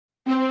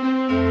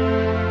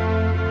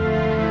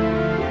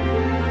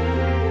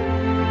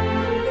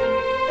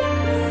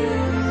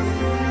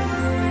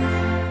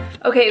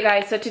Okay, you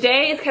guys, so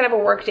today is kind of a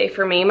work day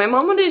for me. My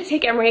mom wanted to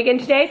take Emery again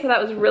today, so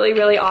that was really,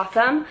 really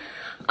awesome.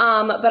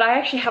 But I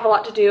actually have a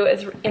lot to do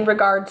in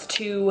regards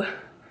to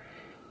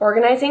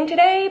organizing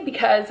today,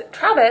 because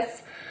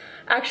Travis,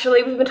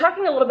 actually, we've been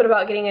talking a little bit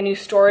about getting a new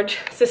storage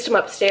system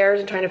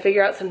upstairs and trying to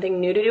figure out something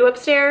new to do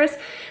upstairs.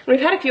 And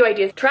we've had a few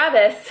ideas.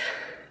 Travis,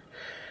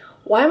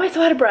 why am I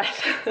so out of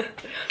breath?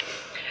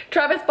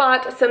 Travis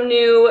bought some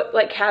new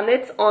like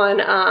cabinets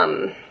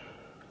on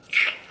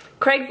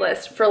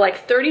Craigslist for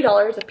like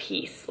 $30 a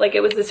piece. Like, it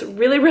was this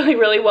really, really,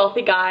 really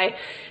wealthy guy, and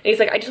he's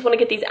like, I just want to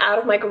get these out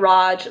of my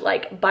garage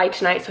like by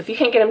tonight. So if you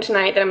can't get them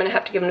tonight, then I'm gonna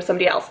have to give them to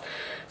somebody else.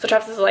 So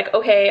Travis is like,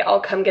 okay,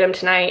 I'll come get them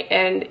tonight.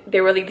 And they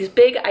were like these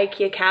big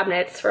IKEA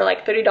cabinets for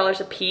like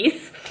 $30 a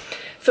piece.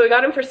 So we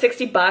got them for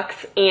 60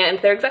 bucks, and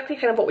they're exactly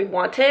kind of what we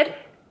wanted.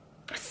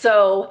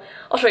 So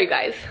I'll show you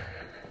guys.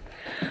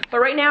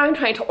 But right now I'm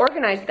trying to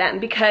organize them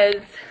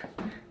because,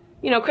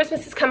 you know,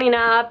 Christmas is coming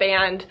up,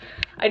 and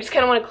I just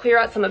kind of want to clear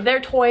out some of their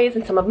toys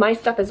and some of my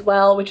stuff as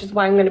well, which is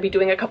why I'm going to be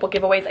doing a couple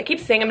giveaways. I keep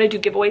saying I'm going to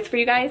do giveaways for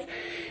you guys,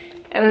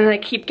 and then I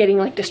keep getting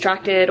like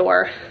distracted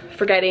or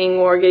forgetting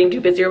or getting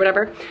too busy or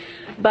whatever.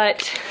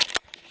 But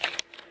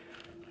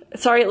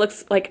sorry, it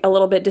looks like a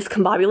little bit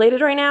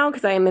discombobulated right now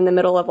because I am in the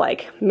middle of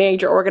like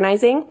major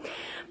organizing.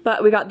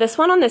 But we got this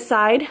one on this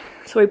side,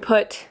 so we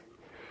put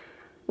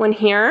one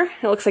here.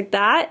 It looks like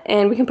that,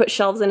 and we can put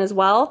shelves in as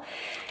well.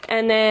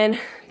 And then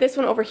this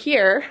one over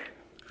here,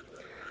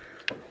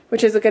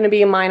 which is going to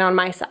be mine on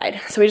my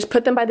side. So we just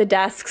put them by the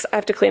desks. I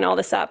have to clean all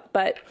this up,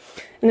 but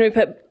and then we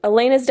put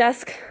Elena's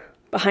desk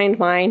behind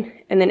mine,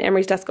 and then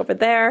Emery's desk over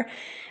there,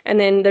 and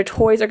then their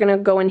toys are going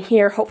to go in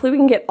here. Hopefully we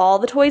can get all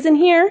the toys in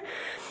here,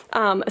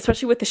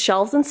 especially with the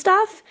shelves and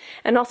stuff,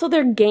 and also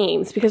their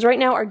games, because right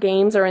now our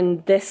games are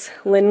in this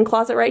linen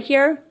closet right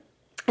here,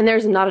 and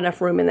there's not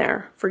enough room in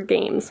there for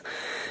games.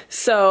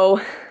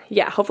 So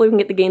yeah, hopefully we can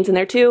get the games in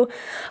there too.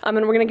 And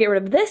we're going to get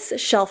rid of this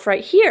shelf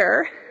right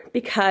here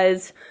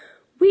because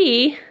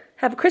we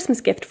have a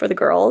Christmas gift for the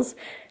girls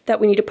that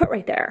we need to put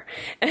right there.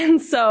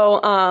 And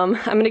so I'm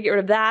gonna get rid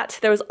of that.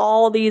 There was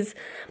all these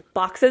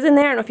boxes in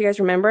there, I don't know if you guys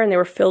remember, and they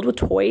were filled with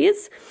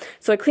toys.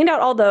 So I cleaned out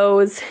all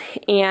those,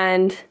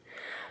 and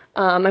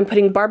I'm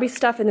putting Barbie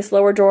stuff in this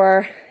lower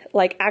drawer,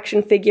 like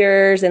action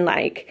figures and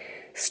like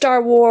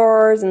Star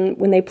Wars, and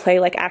when they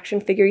play like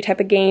action figure type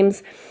of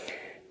games,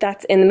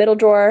 that's in the middle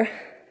drawer.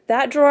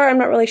 That drawer, I'm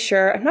not really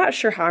sure. I'm not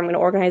sure how I'm gonna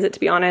organize it, to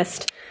be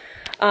honest.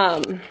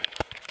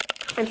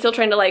 I'm still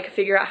trying to like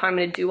figure out how I'm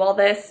going to do all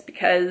this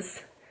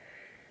because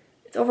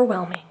it's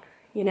overwhelming,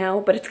 you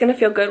know, but it's going to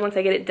feel good once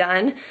I get it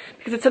done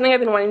because it's something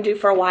I've been wanting to do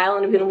for a while,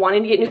 and I've been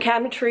wanting to get new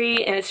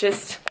cabinetry, and it's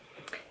just,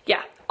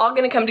 yeah, all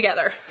going to come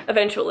together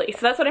eventually. So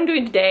that's what I'm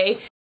doing today.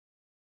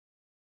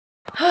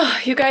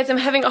 You guys, I'm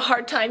having a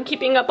hard time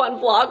keeping up on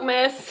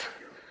Vlogmas.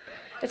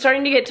 It's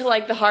starting to get to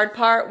like the hard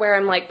part where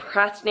I'm like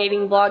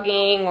procrastinating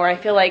vlogging, or I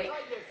feel like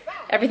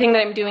everything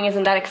that I'm doing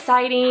isn't that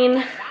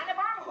exciting,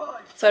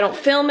 so I don't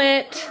film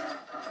it.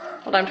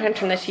 Hold on, I'm trying to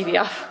turn the TV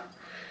off.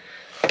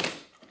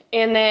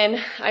 And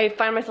then I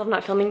find myself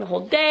not filming the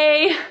whole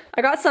day.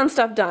 I got some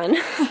stuff done.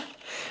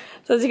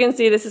 So as you can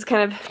see, this is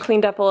kind of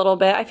cleaned up a little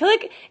bit. I feel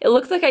like it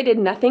looks like I did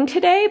nothing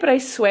today, but I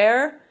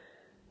swear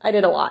I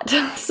did a lot.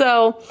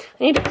 So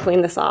I need to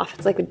clean this off.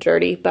 It's like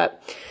dirty,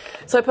 but.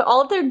 So I put all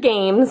of their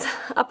games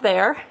up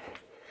there.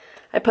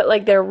 I put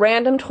like their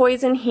random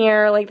toys in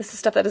here. Like this is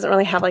stuff that doesn't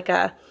really have like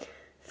a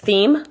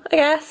theme, I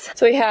guess.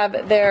 So we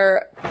have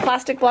their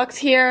plastic blocks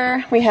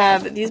here. We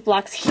have these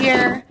blocks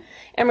here.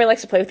 Emery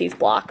likes to play with these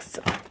blocks.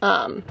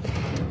 And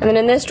then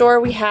in this drawer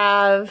we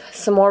have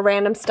some more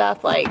random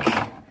stuff like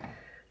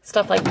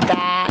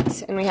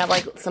that. And we have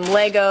like some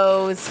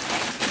Legos.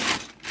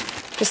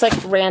 Just like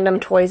random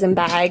toys and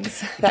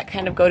bags that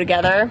kind of go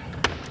together.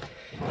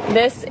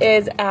 This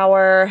is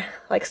our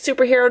like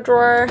superhero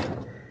drawer.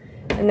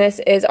 And this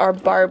is our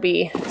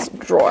Barbie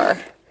drawer.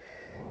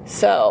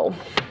 So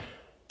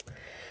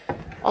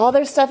all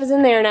their stuff is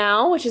in there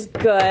now, which is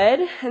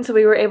good. And so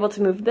we were able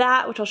to move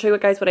that, which I'll show you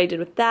guys what I did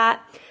with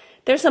that.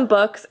 There's some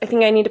books. I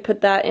think I need to put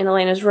that in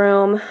Elena's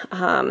room.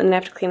 And then I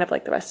have to clean up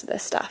like the rest of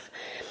this stuff.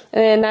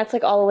 And then that's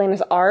like all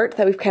Elena's art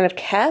that we've kind of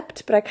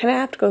kept, but I kind of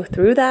have to go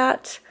through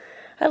that.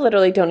 I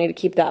literally don't need to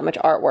keep that much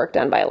artwork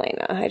done by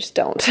Elena. I just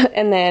don't.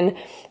 And then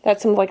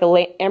that's some like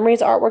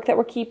Emery's artwork that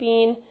we're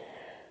keeping.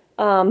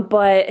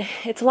 But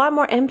it's a lot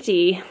more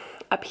empty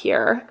up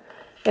here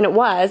than it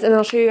was, and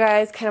I'll show you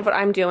guys kind of what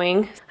I'm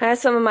doing. I have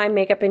some of my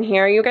makeup in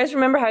here. You guys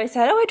remember how I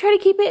said, oh, I try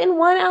to keep it in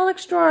one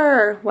Alex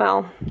drawer?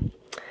 Well,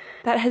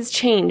 that has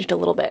changed a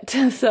little bit.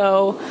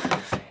 So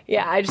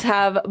yeah, I just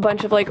have a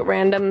bunch of like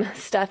random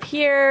stuff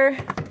here.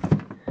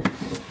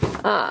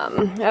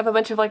 I have a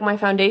bunch of like my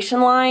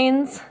foundation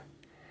lines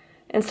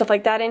and stuff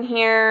like that in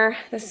here.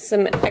 This is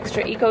some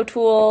extra eco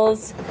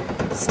tools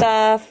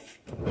stuff.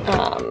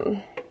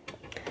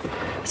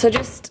 So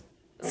just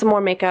some more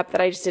makeup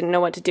that I just didn't know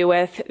what to do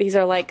with. These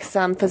are like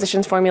some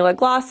Physicians Formula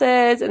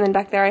glosses, and then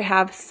back there I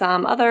have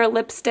some other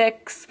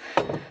lipsticks.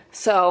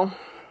 So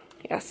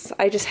yes,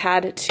 I just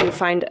had to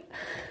find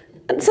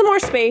some more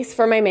space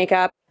for my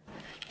makeup.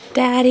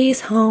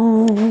 Daddy's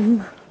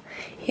home.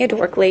 He had to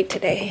work late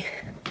today.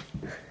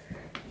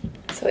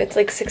 So it's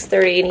like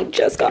 6:30 and he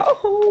just got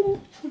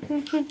home.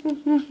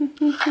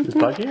 Is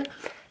Bug here?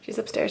 She's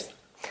upstairs.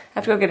 I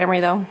have to go get Emery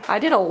though. I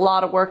did a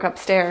lot of work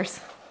upstairs.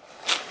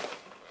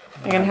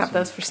 You're gonna have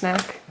those for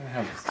snack.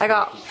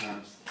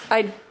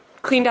 I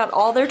cleaned out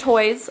all their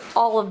toys,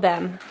 all of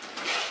them.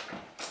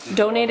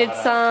 Donated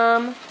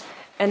some,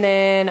 and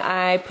then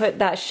I put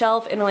that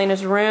shelf in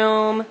Elena's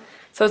room.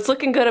 So it's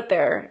looking good up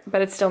there,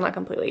 but it's still not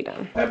completely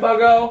done. Hey,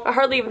 Buggo. I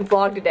hardly even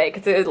vlogged today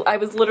because I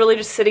was literally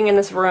just sitting in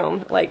this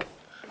room, like,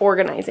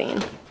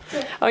 organizing.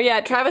 Oh yeah,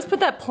 Travis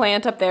put that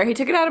plant up there. He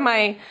took it out of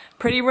my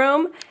pretty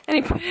room and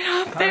he put it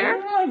up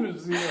there.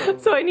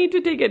 So I need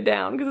to take it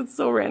down because it's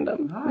so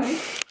random. Hi.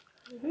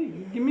 Hey,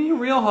 give me a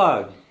real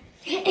hug.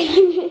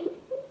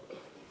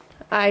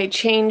 I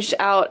changed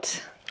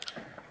out,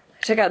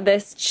 I took out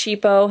this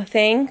cheapo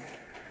thing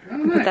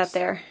and put that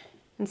there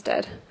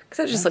instead because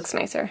it just looks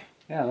nicer.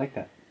 Yeah, I like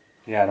that.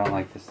 Yeah, I don't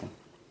like this thing.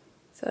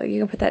 So you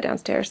can put that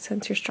downstairs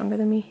since you're stronger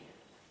than me.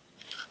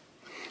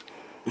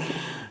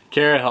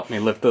 Carah helped me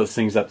lift those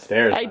things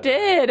upstairs. I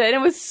did, and it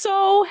was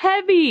so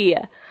heavy.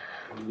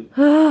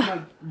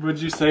 Would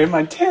you say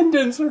my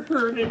tendons are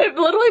hurting? It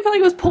literally felt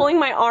like it was pulling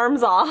my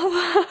arms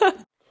off.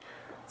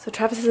 So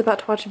Travis is about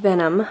to watch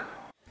Venom.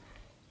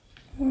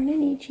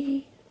 Morning,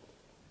 Ichi.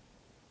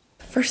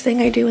 First thing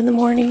I do in the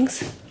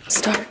mornings,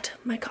 start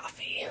my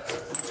coffee.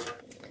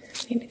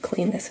 I need to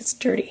clean this, it's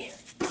dirty.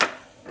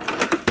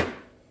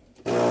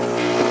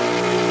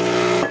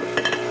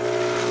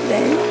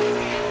 Then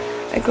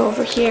I go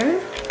over here.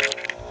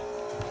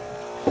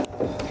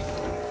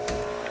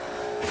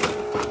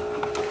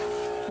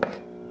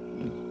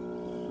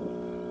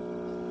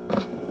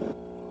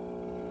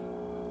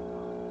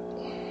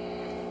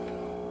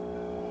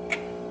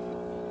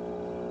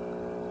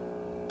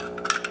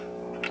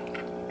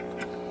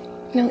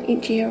 No,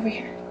 Ichi over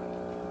here.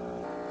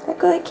 That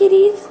go like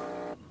kitties?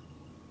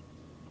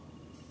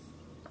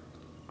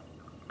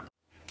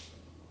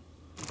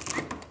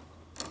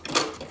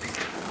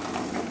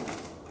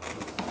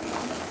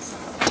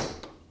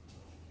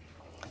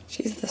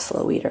 She's the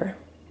slow eater.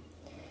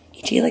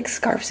 Ichi like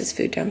scarfs his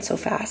food down so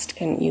fast,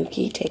 and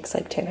Yuki takes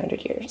like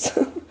 100 years.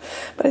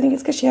 But I think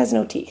it's because she has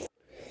no teeth.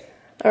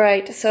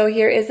 Alright, so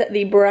here is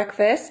the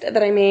breakfast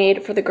that I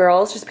made for the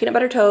girls. Just peanut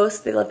butter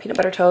toast. They love peanut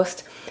butter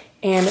toast.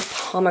 And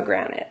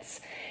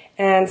pomegranates.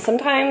 And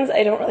sometimes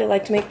I don't really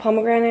like to make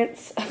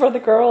pomegranates for the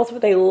girls,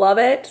 but they love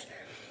it.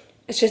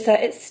 It's just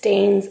that it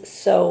stains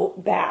so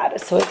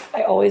bad. So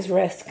I always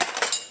risk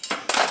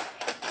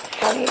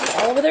having it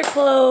all over their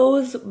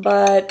clothes,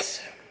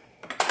 but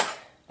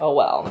oh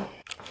well.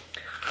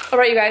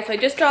 Alright you guys, so I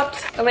just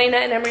dropped Elena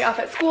and Emery off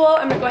at school.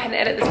 I'm gonna go ahead and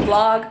edit this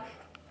vlog.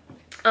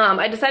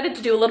 I decided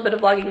to do a little bit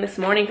of vlogging this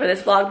morning for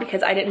this vlog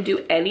because I didn't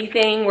do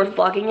anything worth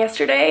vlogging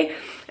yesterday.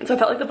 And so I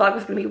felt like the vlog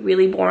was gonna be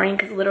really boring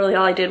because literally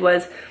all I did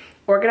was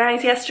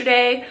organize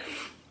yesterday.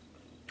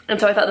 And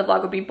so I thought the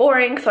vlog would be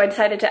boring. So I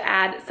decided to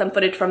add some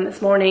footage from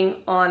this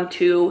morning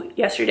onto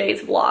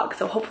yesterday's vlog.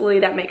 So hopefully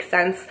that makes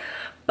sense.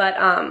 But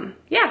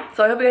yeah,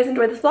 so I hope you guys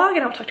enjoyed this vlog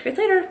and I'll talk to you guys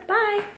later. Bye.